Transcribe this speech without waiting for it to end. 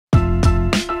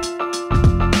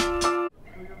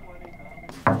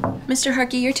Mr.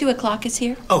 Harkey, your 2 o'clock is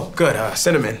here. Oh, good.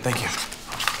 Send him in. Thank you.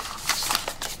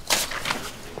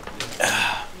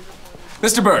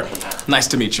 Mr. Berg, nice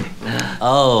to meet you.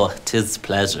 Oh, 'tis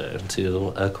pleasure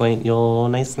to acquaint your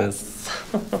niceness.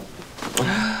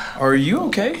 Are you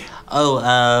okay? Oh,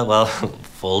 well,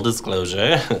 full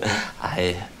disclosure,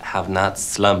 I have not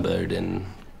slumbered in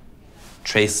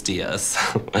tres dias,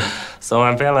 so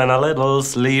I'm feeling a little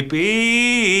sleepy.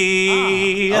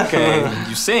 Okay,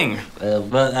 you sing.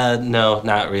 But no,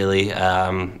 not really.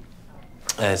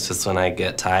 It's just when I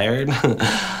get tired,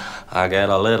 I get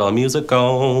a little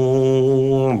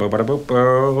musical.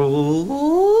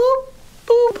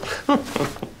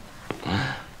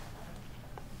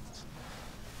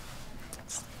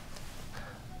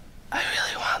 I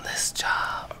really want this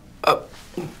job.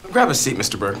 Grab a seat,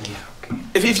 Mr. Berg.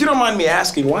 If you don't mind me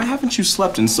asking, why haven't you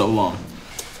slept in so long?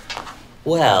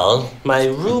 Well, my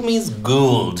roomie's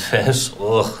goldfish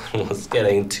was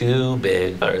getting too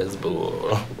big for his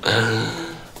pool.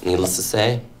 Needless to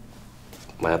say,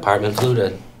 my apartment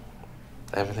flooded.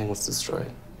 Everything was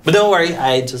destroyed. But don't worry,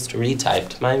 I just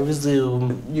retyped my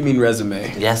resume. You mean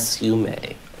resume? Yes, you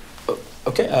may.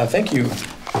 Okay, thank you.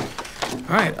 All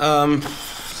right,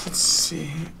 let's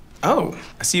see. Oh,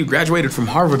 I see you graduated from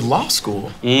Harvard Law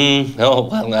School. No,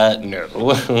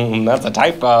 that's a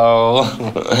typo.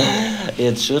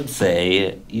 It should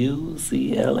say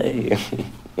UCLA.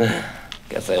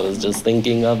 Guess I was just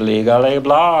thinking of Legally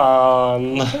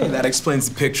Blonde. Hey, that explains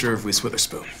the picture of Reese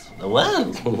Witherspoon.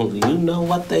 Well, you know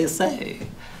what they say.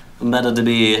 Better to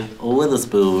be with a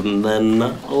spoon than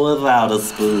without a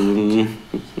spoon.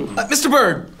 Mr.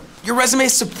 Berg, your resume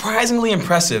is surprisingly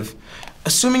impressive.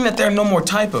 Assuming that there are no more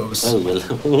typos. Oh, well,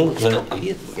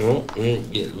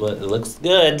 it looks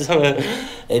good.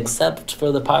 Except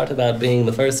for the part about being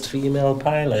the first female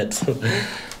pilot.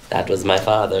 That was my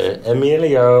father,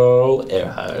 Emilio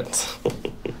Earhart.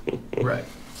 Right.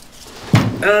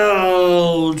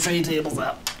 Oh, tray table's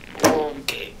up.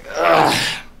 Okay. Ugh.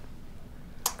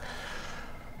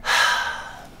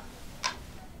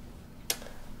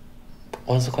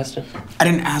 What was the question? I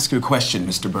didn't ask you a question,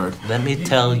 Mr. Berg. Let me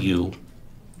tell you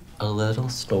a little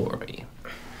story.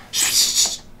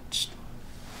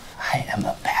 I am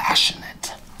a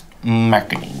passionate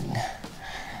marketing,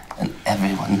 and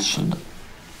everyone should be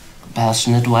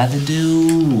passionate what they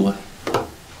do.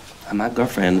 And my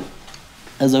girlfriend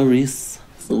is a Reese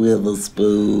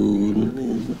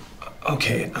Witherspoon.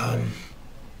 Okay,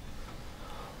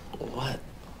 What?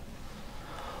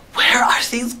 Where are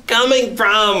these coming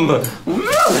from?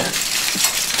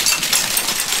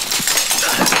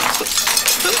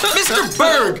 Mr.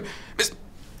 Berg!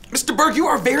 Mr. Berg, you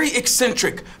are very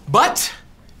eccentric, but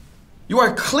you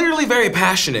are clearly very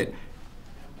passionate,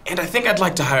 and I think I'd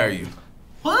like to hire you.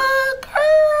 What,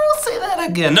 girl? Say that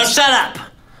again. No, shut up!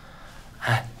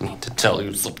 I need to tell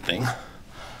you something.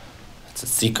 It's a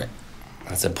secret.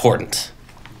 It's important,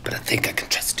 but I think I can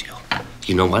trust you.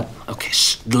 You know what? Okay,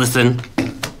 shh, listen.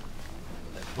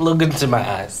 Look into my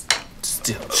eyes.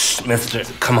 Still, mister,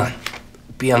 come on.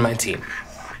 Be on my team.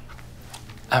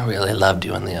 I really loved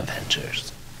you in the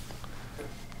Avengers.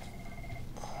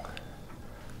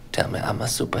 Tell me I'm a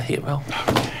superhero.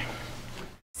 Okay.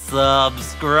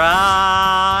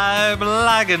 Subscribe,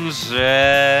 like, and share.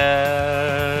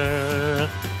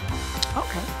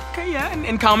 Okay, yeah,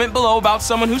 and comment below about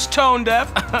someone who's tone deaf.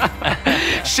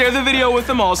 Share the video with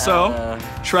them also.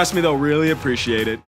 Trust me, they'll really appreciate it.